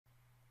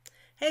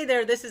Hey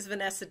there, this is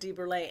Vanessa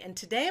DeBurlet, and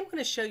today I'm going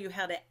to show you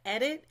how to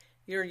edit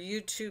your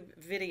YouTube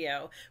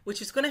video, which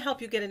is going to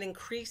help you get an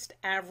increased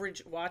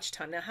average watch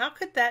time. Now, how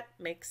could that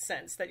make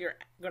sense that you're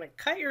going to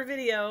cut your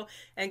video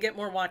and get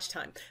more watch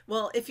time?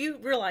 Well, if you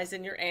realize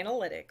in your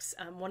analytics,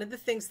 one of the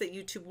things that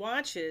YouTube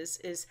watches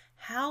is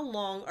how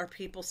long are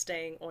people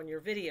staying on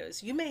your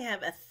videos. You may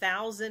have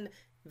 1,000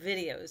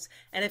 videos,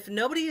 and if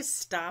nobody is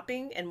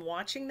stopping and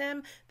watching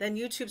them, then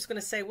YouTube's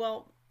going to say,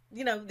 well,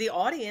 you know, the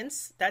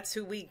audience, that's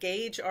who we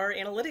gauge our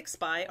analytics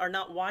by, are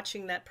not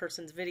watching that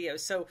person's video.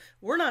 So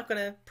we're not going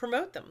to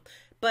promote them.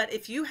 But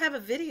if you have a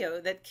video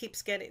that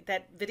keeps getting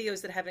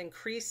videos that have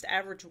increased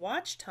average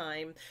watch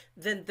time,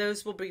 then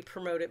those will be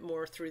promoted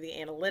more through the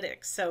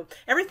analytics. So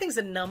everything's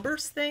a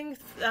numbers thing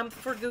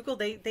for Google.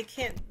 They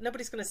can't,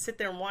 nobody's going to sit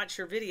there and watch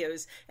your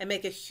videos and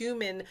make a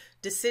human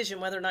decision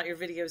whether or not your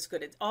video is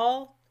good. It's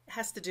all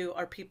has to do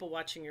are people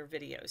watching your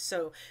videos.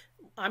 So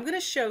I'm going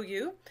to show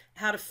you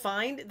how to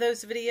find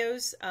those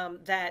videos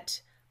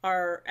that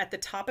are at the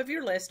top of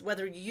your list,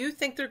 whether you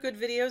think they're good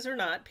videos or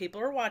not, people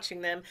are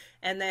watching them,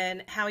 and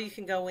then how you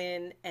can go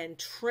in and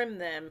trim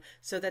them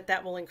so that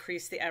that will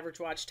increase the average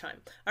watch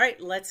time. All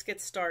right, let's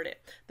get started.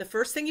 The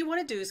first thing you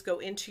want to do is go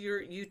into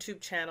your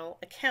YouTube channel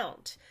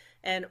account.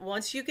 And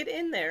once you get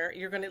in there,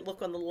 you're going to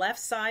look on the left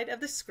side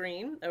of the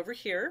screen over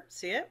here.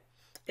 See it?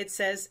 It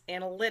says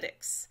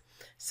Analytics.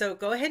 So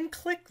go ahead and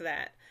click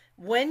that.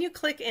 When you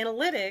click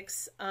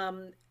Analytics,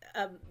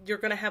 you're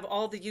going to have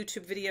all the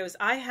YouTube videos.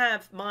 I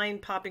have mine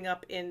popping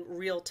up in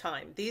real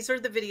time. These are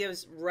the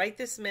videos right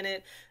this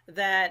minute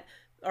that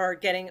are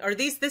getting, or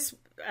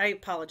I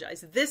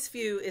apologize. This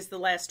view is the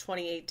last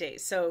 28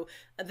 days. So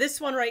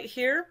this one right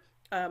here,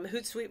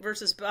 Hootsuite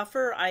versus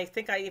Buffer, I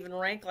think I even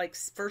rank like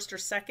first or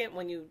second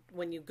when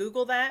you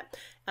Google that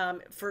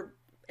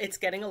it's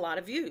getting a lot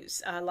of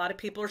views. A lot of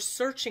people are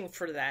searching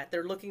for that.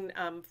 They're looking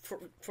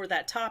for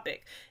that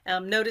topic.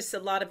 Notice a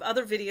lot of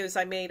other videos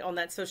I made on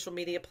that social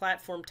media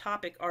platform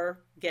topic are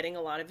getting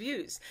a lot of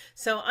views.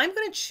 So I'm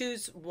going to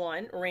choose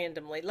one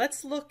randomly.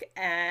 Let's look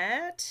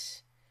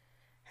at,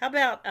 how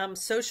about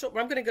social,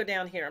 I'm going to go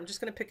down here. I'm just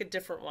going to pick a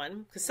different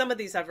one because some of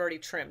these I've already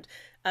trimmed.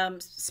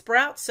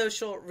 Sprout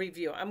Social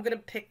Review. I'm going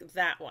to pick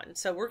that one.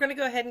 So we're going to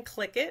go ahead and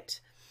click it.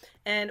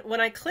 And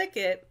when I click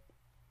it,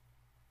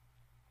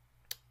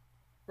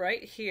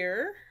 right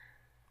here,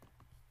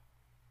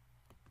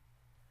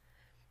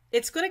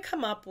 it's going to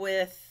come up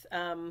with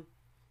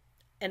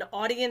an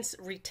audience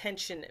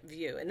retention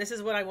view. And this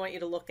is what I want you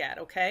to look at,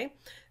 okay?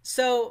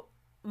 So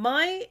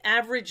my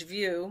average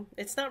view,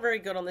 it's not very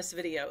good on this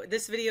video.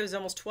 This video is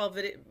almost 12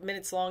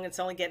 minutes long. It's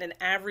only getting an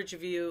average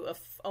view of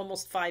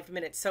almost 5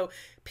 minutes. So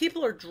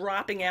people are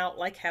dropping out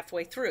like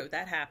halfway through.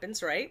 That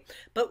happens, right?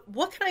 But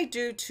what can I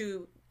do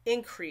to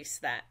increase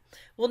that?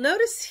 Well,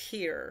 notice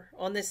here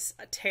on this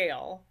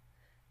tail,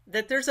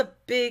 that there's a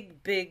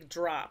big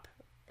drop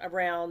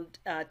around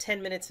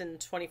 10 minutes and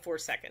 24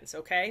 seconds,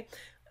 okay?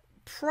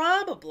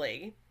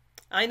 Probably,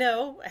 I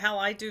know how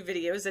I do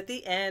videos. At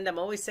the end, I'm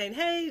always saying,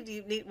 hey, do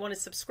you want to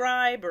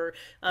subscribe or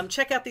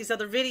check out these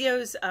other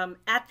videos?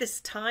 At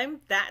this time,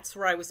 that's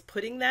where I was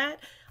putting that.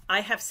 I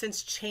have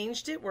since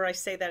changed it where I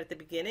say that at the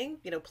beginning,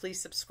 you know, please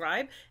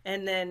subscribe.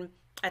 And then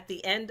at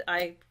the end,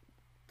 I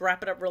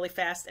wrap it up really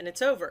fast and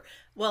it's over.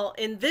 Well,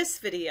 in this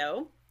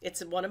video,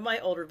 it's one of my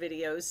older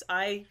videos.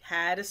 I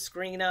had a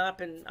screen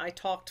up and I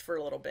talked for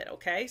a little bit,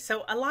 okay?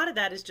 So a lot of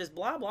that is just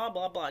blah, blah,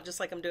 blah, blah, just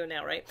like I'm doing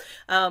now, right?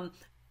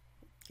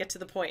 Get to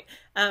the point.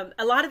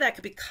 A lot of that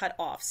could be cut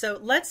off. So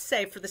let's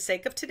say for the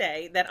sake of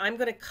today that I'm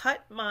going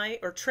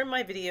to trim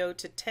my video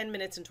to 10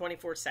 minutes and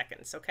 24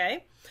 seconds,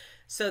 okay?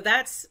 So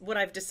that's what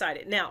I've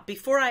decided. Now,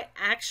 before I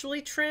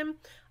actually trim,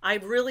 I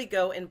really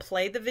go and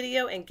play the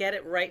video and get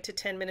it right to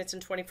 10 minutes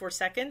and 24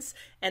 seconds.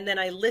 And then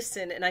I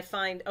listen and I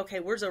find, okay,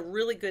 where's a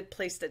really good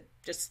place to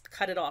just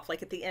cut it off?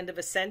 Like at the end of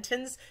a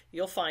sentence,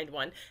 you'll find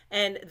one.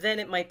 And then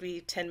it might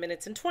be 10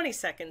 minutes and 20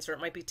 seconds, or it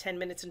might be 10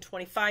 minutes and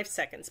 25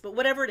 seconds. But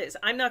whatever it is,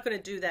 I'm not going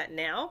to do that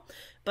now.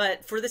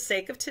 But for the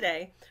sake of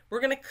today, we're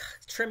going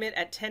to trim it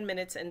at 10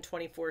 minutes and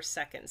 24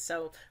 seconds.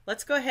 So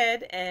let's go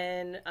ahead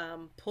and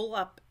pull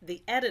up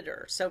the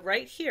editor. So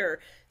right here,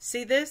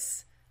 see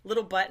this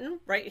little button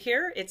right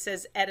here? It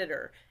says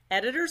editor.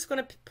 Editor's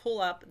going to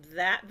pull up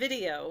that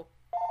video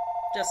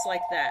just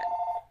like that.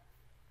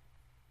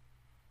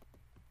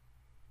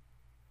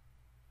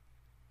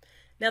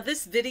 Now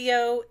this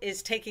video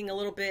is taking a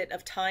little bit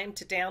of time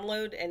to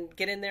download and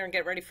get in there and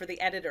get ready for the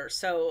editor.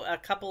 So a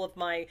couple of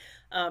my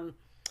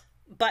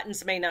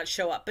buttons may not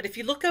show up. But if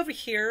you look over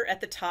here at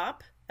the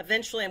top,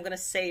 eventually I'm going to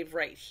save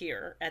right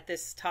here at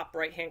this top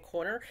right hand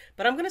corner,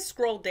 but I'm going to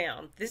scroll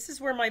down. This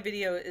is where my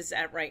video is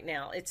at right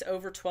now. It's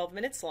over 12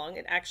 minutes long.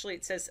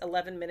 It says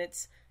 11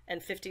 minutes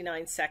and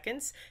 59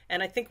 seconds.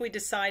 And I think we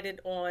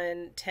decided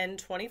on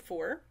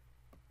 10:24.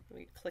 Let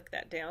me click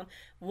that down.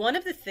 One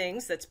of the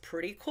things that's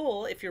pretty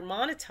cool, if you're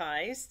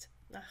monetized,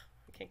 I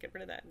can't get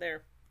rid of that.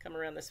 There, come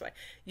around this way.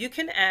 You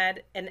can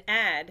add an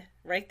ad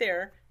right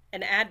there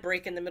an ad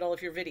break in the middle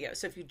of your video.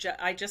 So if you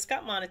I just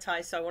got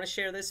monetized, so I want to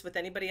share this with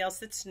anybody else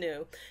that's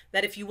new,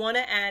 that if you want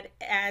to add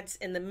ads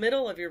in the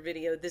middle of your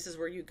video, this is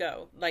where you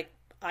go. Like,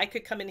 I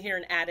could come in here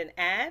and add an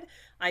ad.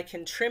 I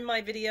can trim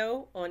my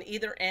video on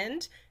either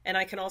end, and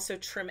I can also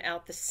trim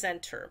out the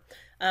center.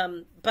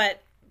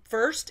 But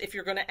first, if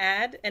you're going to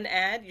add an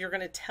ad, you're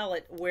going to tell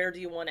it where do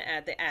you want to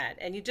add the ad.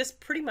 And you just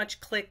pretty much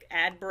click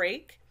add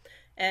break.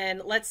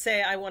 And let's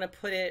say I want to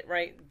put it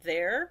right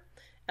there.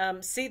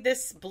 See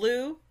this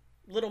blue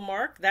little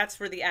mark? That's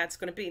where the ad's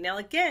going to be. Now,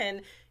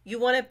 again, you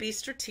want to be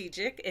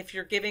strategic. If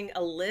you're giving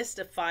a list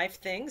of 5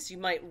 things, you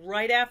might,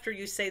 right after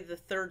you say the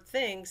 3rd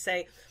thing,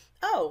 say,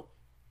 oh,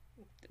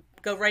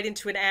 go right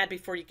into an ad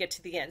before you get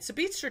to the end. So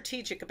be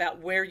strategic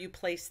about where you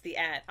place the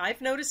ad.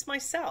 I've noticed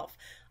myself,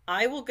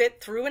 I will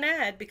get through an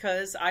ad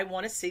because I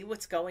want to see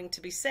what's going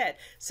to be said.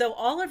 So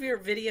all of your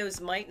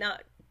videos might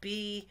not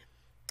be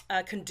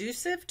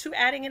conducive to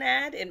adding an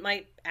ad. It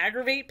might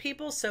aggravate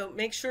people. So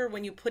make sure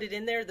when you put it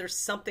in there, there's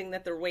something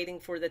that they're waiting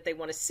for that they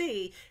want to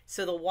see.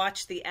 So they'll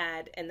watch the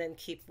ad and then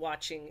keep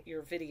watching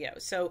your video.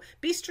 So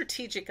be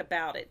strategic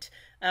about it.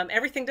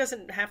 Everything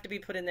doesn't have to be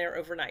put in there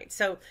overnight.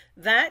 So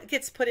that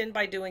gets put in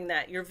by doing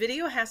that. Your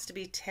video has to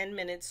be 10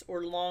 minutes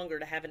or longer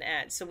to have an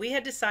ad. So we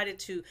had decided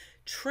to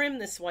trim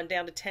this one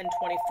down to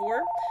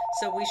 10:24.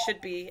 So we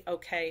should be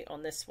okay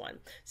on this one.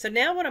 So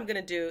now what I'm going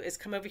to do is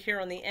come over here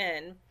on the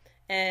end,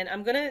 and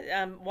I'm going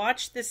to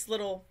watch this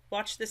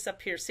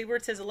up here. See where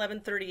it says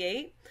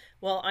 11:38?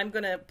 Well, I'm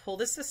going to pull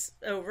this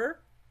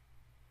over,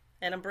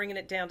 and I'm bringing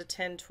it down to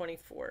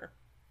 10:24.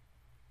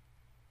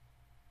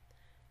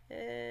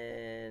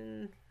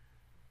 And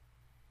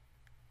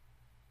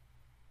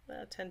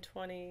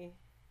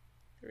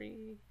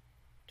 10:23,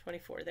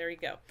 24. There you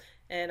go.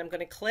 And I'm going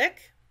to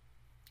click,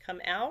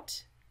 come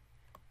out,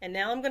 and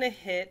now I'm going to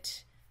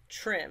hit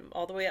trim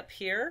all the way up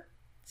here.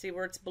 See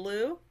where it's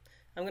blue?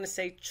 I'm going to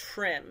say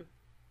trim.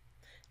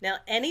 Now,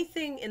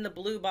 anything in the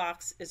blue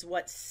box is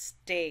what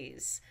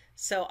stays.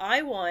 So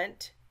I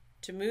want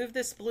to move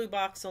this blue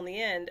box on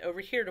the end over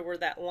here to where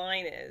that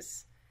line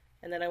is.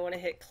 And then I want to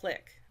hit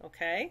click.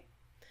 Okay?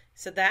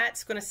 So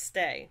that's going to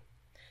stay.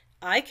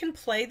 I can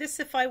play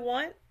this if I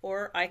want,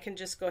 or I can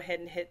just go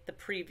ahead and hit the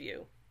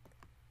preview.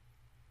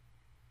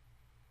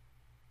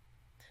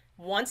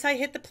 Once I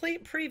hit the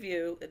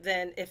preview,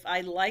 then if I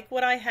like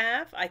what I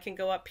have, I can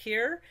go up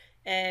here.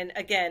 And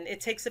again, it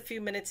takes a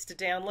few minutes to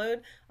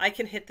download. I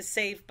can hit the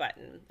save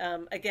button.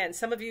 Again,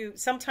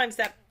 sometimes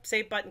that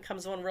save button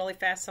comes on really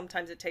fast.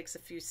 Sometimes it takes a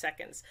few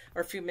seconds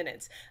or a few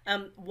minutes.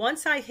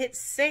 Once I hit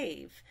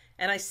save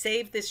and I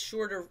save this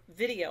shorter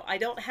video, I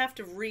don't have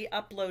to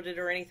re-upload it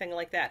or anything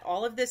like that.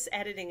 All of this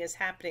editing is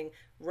happening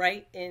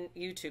right in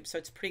YouTube. So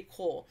it's pretty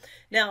cool.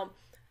 Now,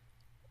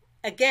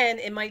 again,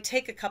 it might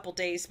take a couple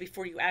days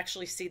before you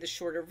actually see the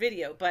shorter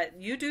video,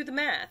 but you do the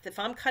math. If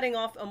I'm cutting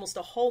off almost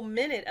a whole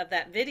minute of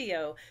that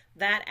video,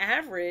 that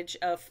average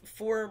of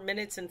 4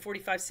 minutes and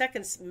 45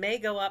 seconds may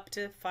go up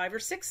to 5 or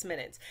 6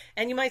 minutes.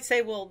 And you might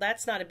say, well,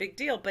 that's not a big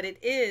deal, but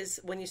it is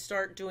when you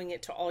start doing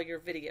it to all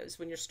your videos,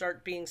 when you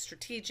start being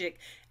strategic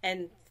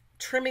and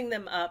trimming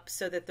them up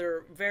so that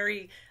they're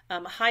very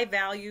high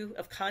value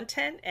of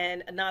content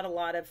and not a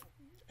lot of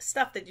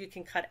stuff that you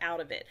can cut out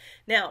of it.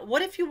 Now,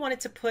 what if you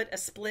wanted to put a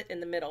split in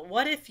the middle?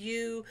 What if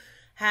you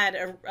had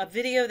a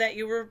video that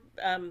you were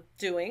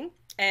doing,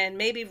 and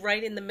maybe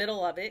right in the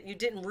middle of it, you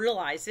didn't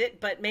realize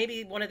it, but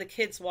maybe one of the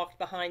kids walked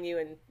behind you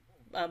and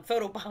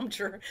photobombed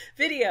your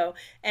video,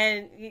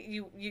 and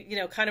you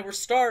know, kind of were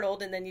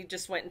startled, and then you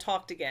just went and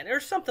talked again,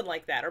 or something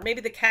like that. Or maybe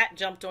the cat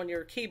jumped on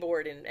your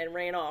keyboard and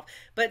ran off,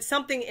 but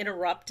something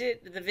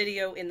interrupted the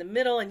video in the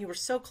middle, and you were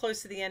so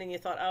close to the end and you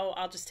thought, oh,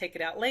 I'll just take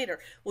it out later.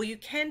 Well, you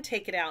can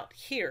take it out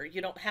here.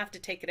 You don't have to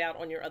take it out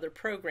on your other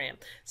program.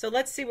 So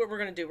let's see what we're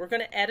going to do. We're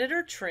going to edit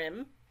or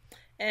trim,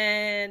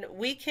 and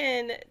we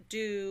can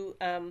do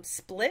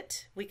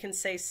split. We can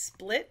say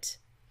split.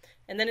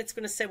 And then it's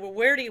going to say, well,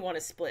 where do you want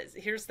to split?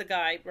 Here's the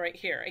guy right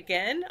here.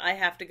 Again, I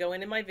have to go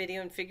into my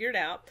video and figure it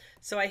out.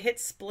 So I hit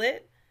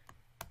split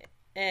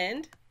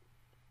and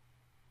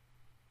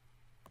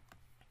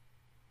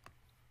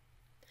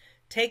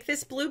take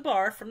this blue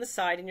bar from the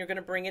side, and you're going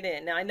to bring it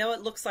in. Now, I know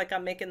it looks like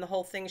I'm making the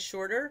whole thing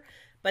shorter,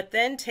 but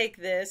then take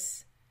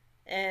this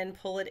and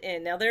pull it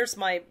in. Now, there's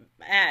my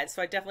ad,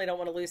 so I definitely don't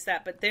want to lose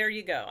that. But there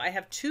you go. I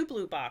have 2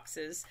 blue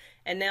boxes,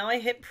 and now I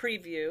hit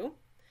preview.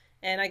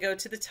 And I go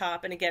to the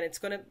top, and again, it's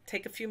going to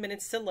take a few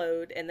minutes to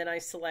load, and then I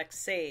select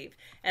save.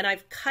 And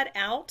I've cut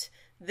out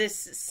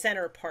this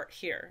center part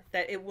here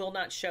that it will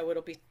not show.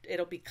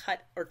 It'll be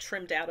cut or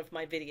trimmed out of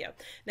my video.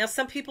 Now,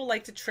 some people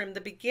like to trim the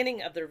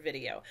beginning of their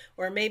video,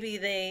 or maybe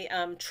they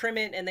trim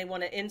it and they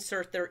want to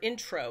insert their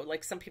intro.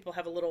 Like some people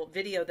have a little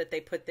video that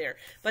they put there.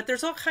 But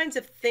there's all kinds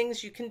of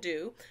things you can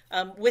do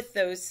with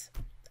those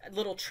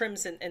little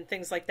trims and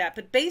things like that.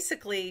 But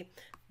basically,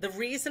 the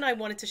reason I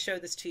wanted to show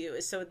this to you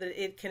is so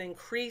that it can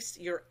increase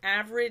your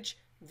average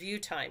view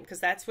time, because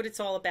that's what it's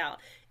all about.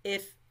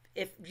 If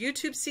if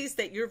YouTube sees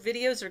that your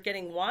videos are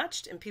getting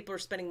watched and people are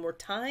spending more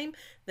time,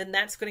 then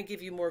that's going to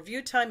give you more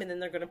view time, and then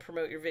they're going to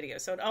promote your video.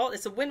 So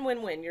it's a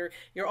win-win-win.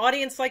 Your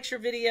audience likes your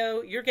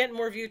video, you're getting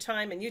more view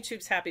time, and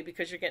YouTube's happy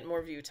because you're getting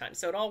more view time.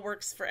 So it all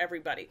works for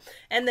everybody.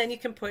 And then you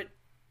can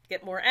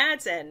get more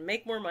ads and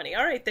make more money.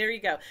 All right, there you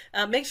go.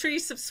 Make sure you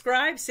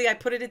subscribe. See, I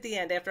put it at the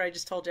end after I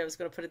just told you I was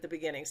going to put it at the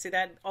beginning. See,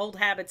 that old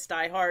habits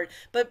die hard.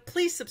 But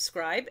please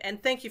subscribe,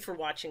 and thank you for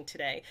watching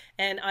today.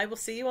 And I will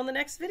see you on the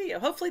next video.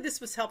 Hopefully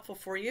this was helpful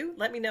for you.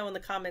 Let me know in the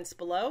comments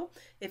below.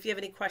 If you have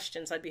any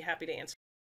questions, I'd be happy to answer.